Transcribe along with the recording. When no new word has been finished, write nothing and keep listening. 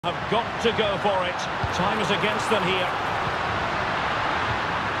Have got to go for it. Time is against them here.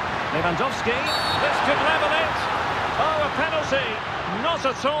 Lewandowski, this could level it. Oh, a penalty. Not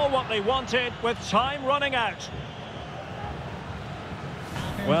at all what they wanted, with time running out.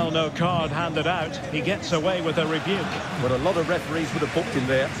 Well, no card handed out. He gets away with a rebuke. Well, a lot of referees would have booked him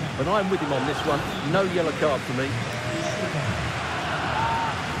there, but I'm with him on this one. No yellow card for me.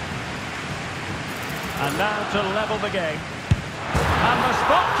 And now to level the game. And the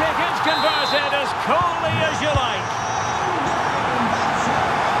spot kick is converted as coolly as you like.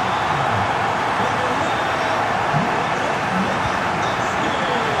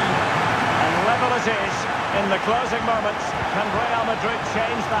 And level it is in the closing moments. Can Real Madrid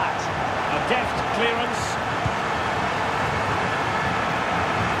change that? A deft clearance.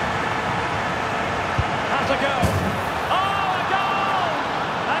 Has a go. Oh, a goal!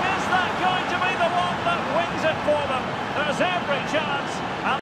 And is that going to be the one that wins it for them? There's every chance.